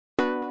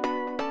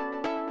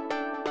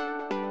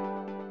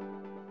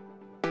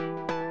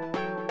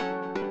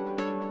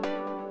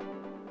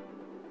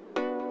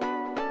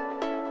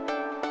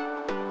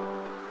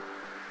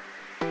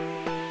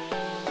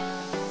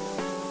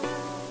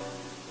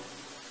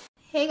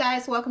Hey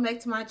guys, welcome back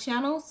to my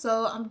channel.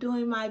 So I'm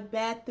doing my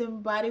Bath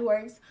and Body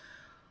Works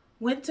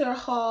winter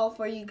haul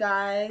for you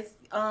guys.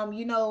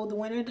 You know, the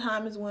winter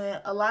time is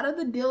when a lot of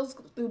the deals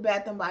through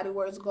Bath and Body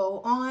Works go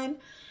on,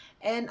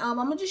 and I'm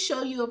gonna just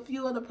show you a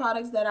few of the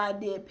products that I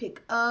did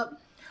pick up.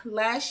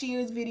 Last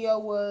year's video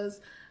was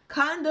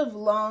kind of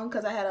long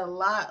because I had a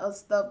lot of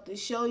stuff to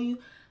show you.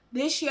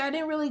 This year I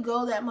didn't really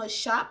go that much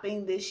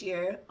shopping this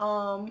year.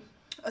 I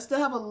still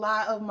have a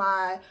lot of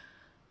my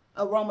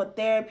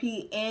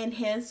aromatherapy and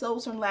hand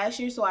soaps from last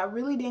year, so I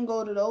really didn't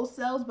go to those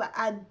sales, but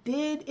I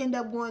did end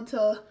up going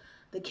to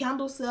the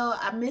candle sale.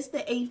 I missed the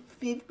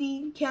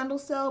 $8.50 candle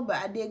sale, but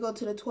I did go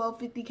to the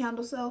 $12.50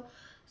 candle sale.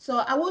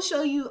 So I will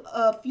show you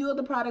a few of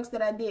the products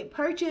that I did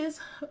purchase.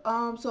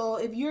 So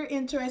if you're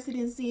interested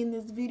in seeing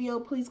this video,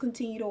 please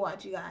continue to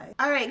watch, you guys.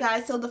 All right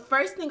guys, so the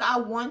first thing I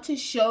want to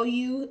show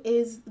you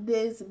is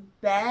this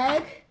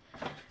bag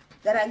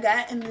that I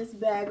got in this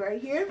bag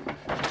right here,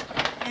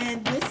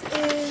 and this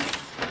is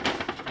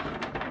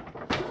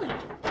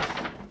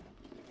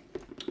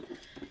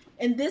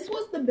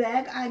was the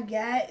bag I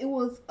got. It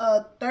was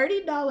a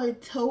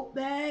 $30 tote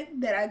bag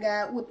that I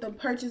got with the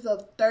purchase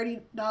of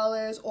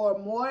 $30 or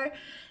more,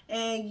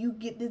 and you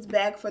get this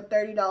bag for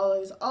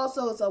 $30.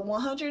 Also, it's a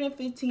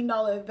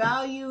 $115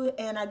 value,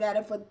 and I got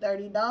it for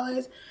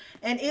 $30,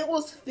 and it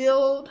was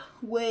filled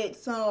with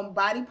some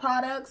body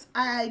products.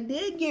 I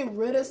did get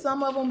rid of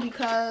some of them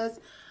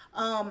because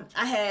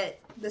I had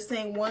the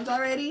same ones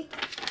already.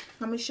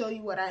 I'm gonna show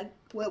you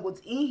what was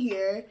in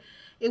here.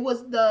 It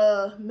was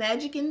the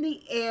Magic in the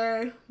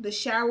Air, the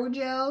shower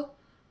gel,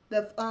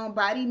 the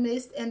body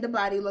mist, and the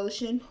body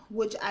lotion,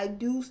 which I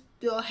do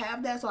still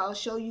have that, so I'll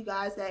show you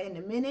guys that in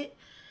a minute.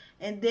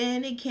 And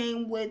then it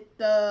came with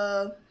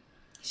the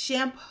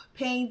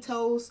Champagne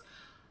Toast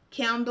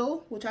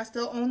candle, which I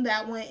still own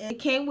that one. And it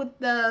came with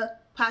the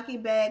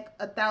pocket bag,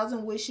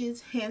 1,000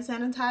 Wishes hand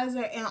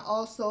sanitizer, and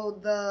also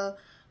the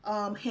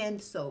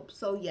hand soap.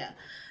 So yeah,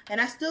 and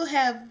I still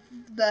have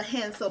the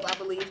hand soap, I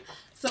believe.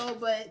 So,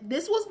 but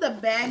this was the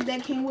bag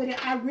that came with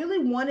it. I really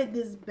wanted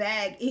this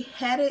bag. It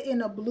had it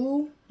in a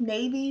blue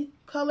navy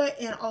color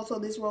and also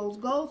this rose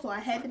gold, so I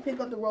had to pick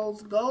up the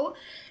rose gold.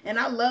 And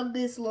I love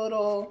this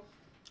little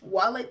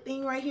wallet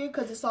thing right here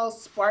because it's all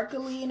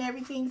sparkly and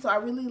everything, so I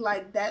really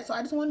like that. So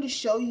I just wanted to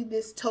show you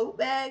this tote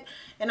bag,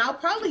 and I'll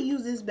probably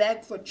use this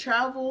bag for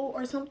travel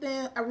or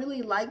something. I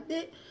really liked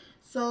it.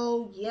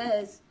 So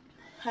yes,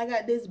 I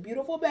got this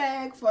beautiful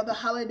bag for the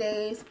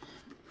holidays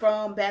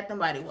from Bath and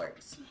Body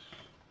Works.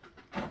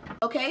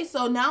 Okay,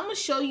 so now I'm going to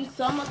show you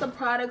some of the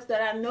products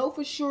that I know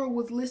for sure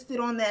was listed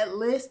on that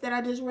list that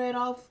I just read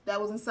off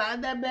that was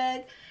inside that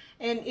bag.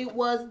 And it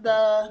was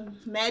the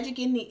Magic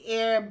in the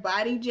Air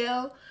body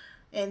gel,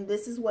 and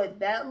this is what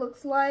that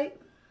looks like.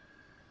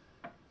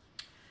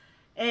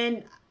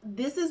 And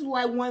this is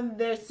like one of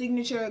their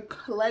signature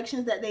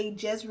collections that they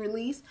just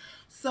released.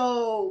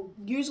 So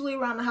usually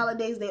around the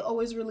holidays they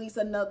always release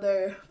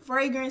another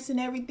fragrance and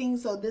everything.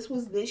 So this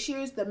was this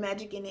year's, the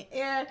Magic in the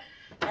Air.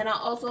 And I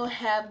also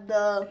have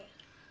the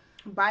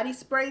body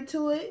spray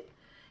to it,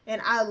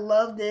 and I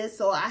love this.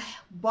 So I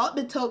bought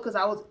the tote because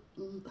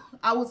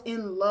I was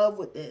in love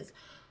with this.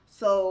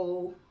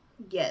 So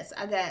yes,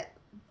 I got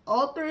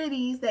all three of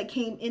these that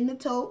came in the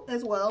tote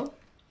as well.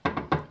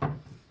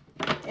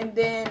 And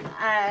then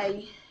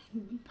I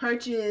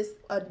purchased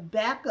a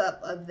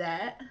backup of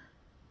that.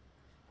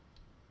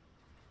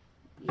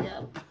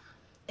 Yep.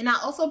 And I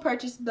also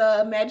purchased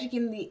the Magic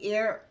in the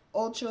Air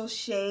Ultra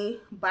Shea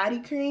body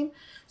cream.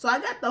 So I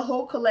got the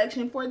whole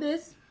collection for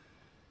this,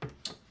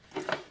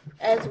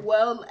 as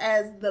well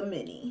as the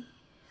mini.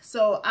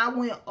 So I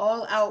went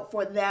all out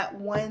for that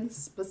one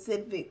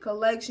specific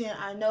collection.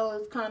 I know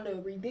it's kind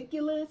of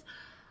ridiculous,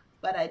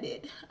 but I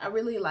did. I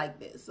really like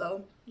this.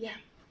 So yeah.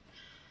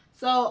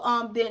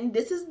 So then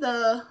this is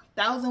the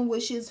 1,000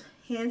 Wishes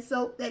hand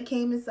soap that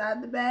came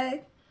inside the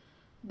bag.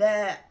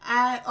 That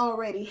I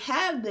already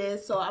have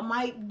this, so I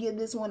might give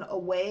this one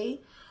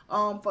away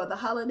for the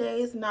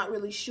holidays. Not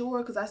really sure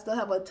because I still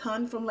have a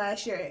ton from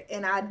last year,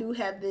 and I do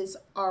have this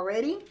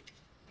already.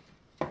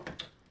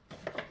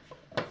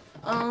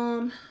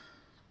 Oh,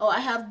 I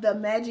have the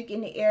Magic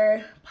in the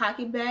Air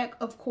pocket bag,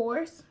 of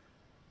course.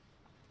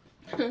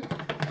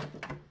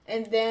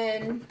 And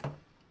then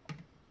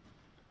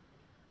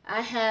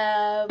I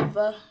have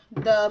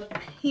the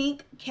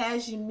pink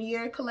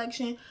cashmere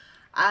collection.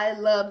 I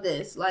love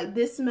this. Like,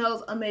 this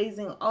smells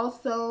amazing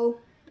also.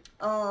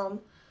 So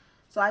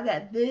I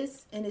got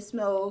this, and it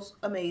smells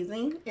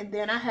amazing. And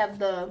then I have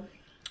the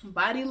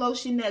body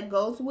lotion that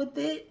goes with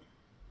it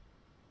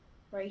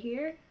right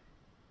here.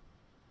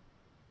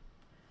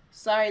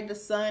 Sorry, the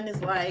sun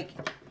is like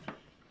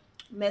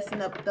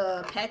messing up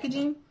the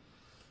packaging.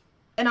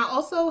 And I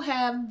also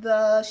have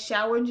the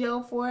shower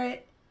gel for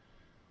it.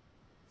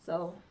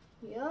 So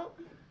yep.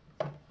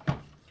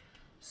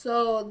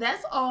 So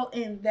that's all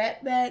in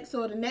that bag.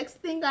 So the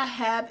next thing I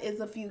have is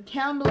a few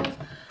candles.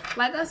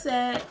 Like I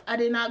said, I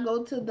did not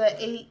go to the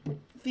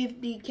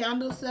 $8.50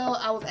 candle sale.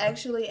 I was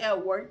actually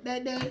at work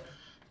that day.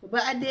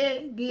 But I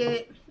did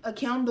get a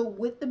candle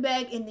with the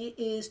bag, and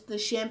it is the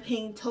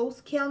champagne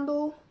toast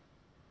candle.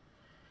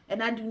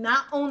 And I do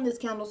not own this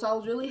candle, so I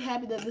was really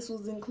happy that this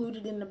was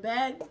included in the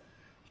bag.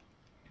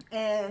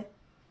 And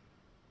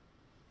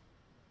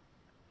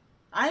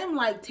I am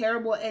like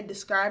terrible at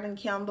describing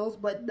candles,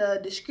 but the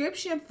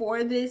description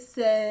for this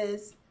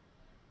says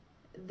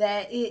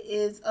that it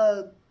is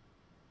a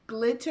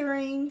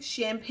glittering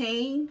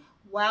champagne,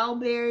 wild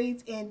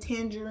berries, and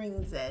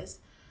tangerine zest.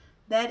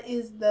 That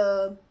is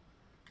the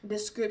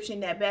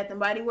description that Bath and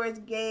Body Works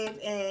gave,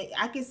 and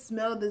I can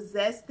smell the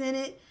zest in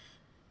it.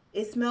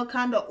 It smelled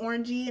kind of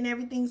orangey and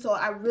everything, so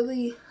I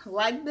really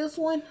like this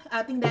one.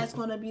 I think that's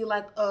going to be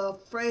like a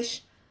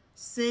fresh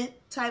scent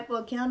type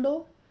of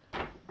candle.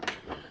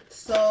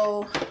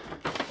 So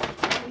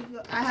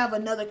I have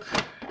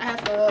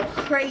a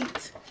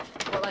crate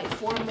for like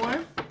 4 more,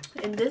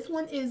 and this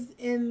one is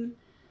in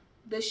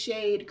the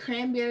shade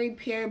Cranberry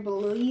Pear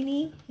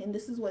Bellini, and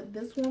this is what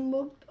this one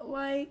looked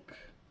like.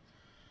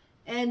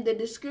 And the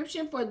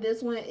description for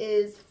this one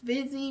is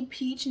fizzy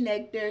peach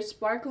nectar,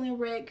 sparkling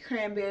red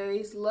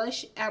cranberries,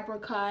 lush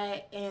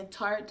apricot, and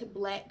tart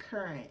black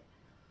currant.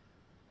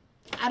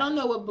 I don't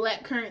know what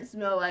black currant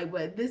smell like,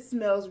 but this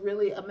smells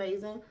really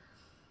amazing.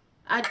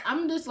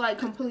 I'm just like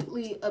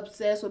completely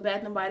obsessed with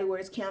Bath and Body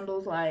Works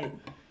candles. Like,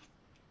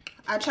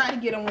 I try to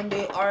get them when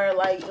they are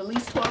like at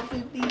least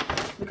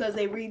 $12.50 because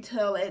they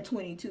retail at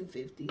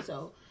 $22.50.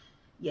 So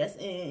yes,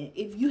 and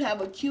if you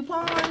have a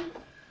coupon,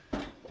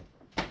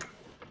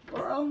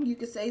 girl, you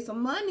can save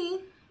some money.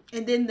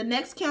 And then the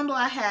next candle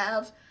I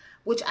have,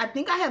 which I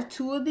think I have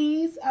 2 of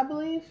these, I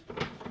believe.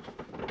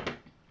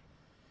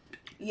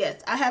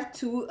 Yes, I have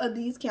 2 of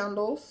these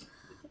candles,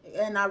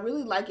 and I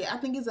really like it. I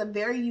think it's a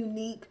very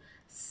unique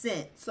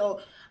scent.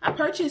 So I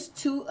purchased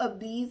 2 of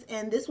these,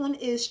 and this one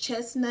is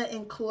chestnut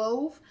and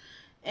clove.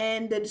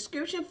 And the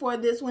description for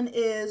this one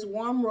is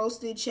warm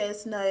roasted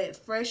chestnut,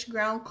 fresh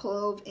ground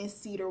clove, and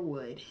cedar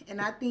wood.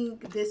 And I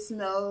think this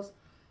smells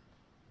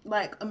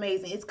like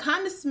amazing. It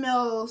kind of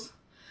smells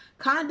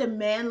kind of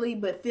manly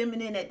but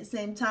feminine at the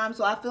same time.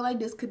 So I feel like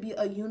this could be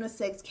a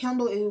unisex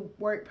candle. It would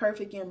work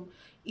perfect in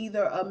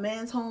either a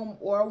man's home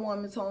or a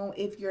woman's home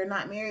if you're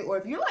not married, or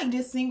if you're like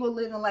just single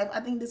living life.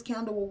 I think this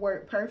candle will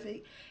work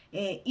perfect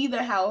in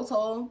either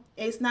household.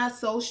 It's not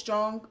so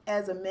strong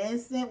as a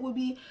man's scent would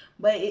be,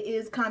 but it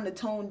is kind of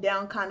toned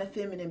down, kind of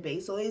feminine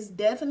based. So it's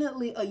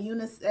definitely a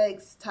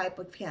unisex type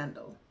of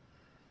candle.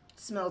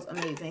 Smells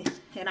amazing.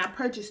 And I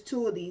purchased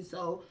 2 of these,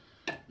 so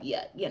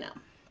yeah, you know.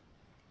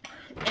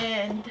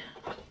 And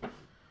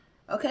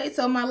okay,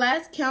 so my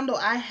last candle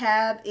I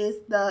have is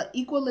the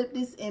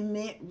Eucalyptus and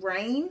Mint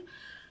Rain.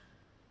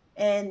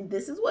 And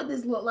this is what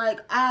this looked like.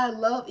 I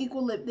love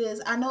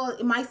eucalyptus. I know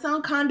it might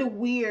sound kind of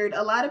weird.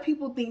 A lot of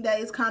people think that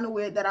it's kind of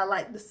weird that I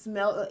like the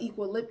smell of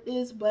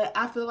eucalyptus, but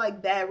I feel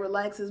like that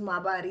relaxes my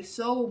body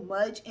so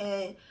much.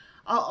 And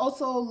I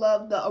also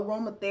love the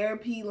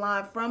aromatherapy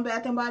line from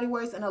Bath and Body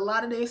Works, and a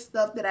lot of their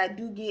stuff that I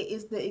do get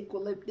is the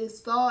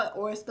eucalyptus salt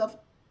or stuff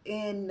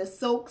in the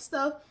soak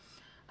stuff.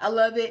 I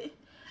love it.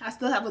 I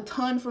still have a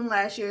ton from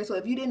last year, so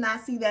if you did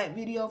not see that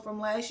video from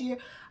last year,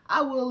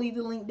 I will leave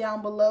the link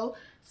down below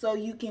so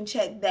you can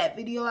check that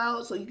video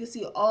out, so you can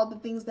see all the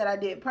things that I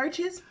did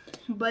purchase.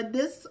 But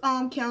this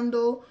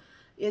candle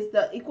is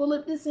the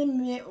Eucalyptus and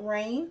Mint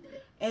Rain,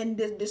 and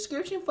the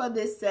description for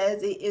this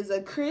says it is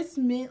a crisp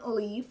mint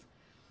leaf,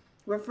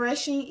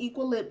 refreshing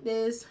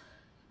eucalyptus,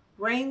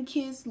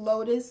 rain-kissed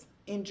lotus,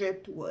 and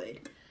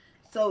driftwood.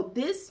 So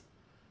this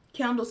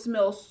candle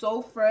smells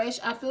so fresh.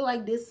 I feel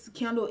like this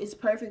candle is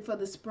perfect for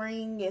the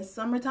spring and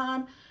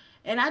summertime.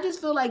 And I just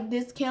feel like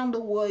this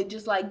candle would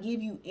just like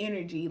give you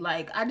energy.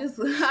 Like I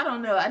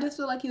don't know. I just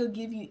feel like it'll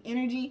give you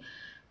energy.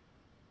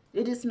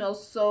 It just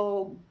smells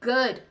so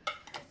good.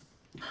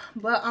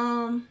 But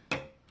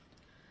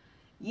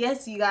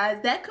yes, you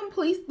guys, that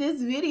completes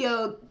this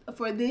video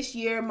for this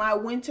year, my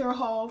winter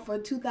haul for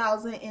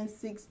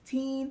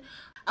 2016.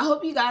 I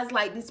hope you guys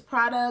like these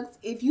products.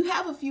 If you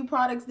have a few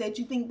products that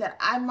you think that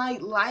I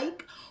might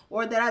like,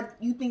 or that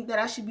you think that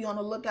I should be on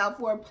the lookout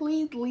for,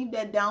 please leave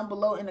that down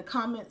below in the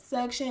comment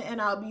section,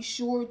 and I'll be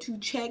sure to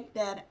check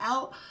that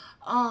out.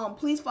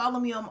 Please follow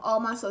me on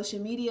all my social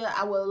media.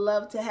 I would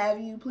love to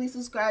have you. Please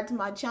subscribe to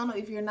my channel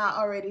if you're not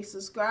already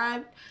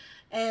subscribed.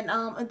 And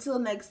until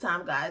next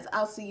time, guys,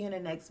 I'll see you in the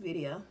next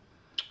video.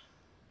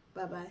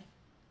 Bye-bye.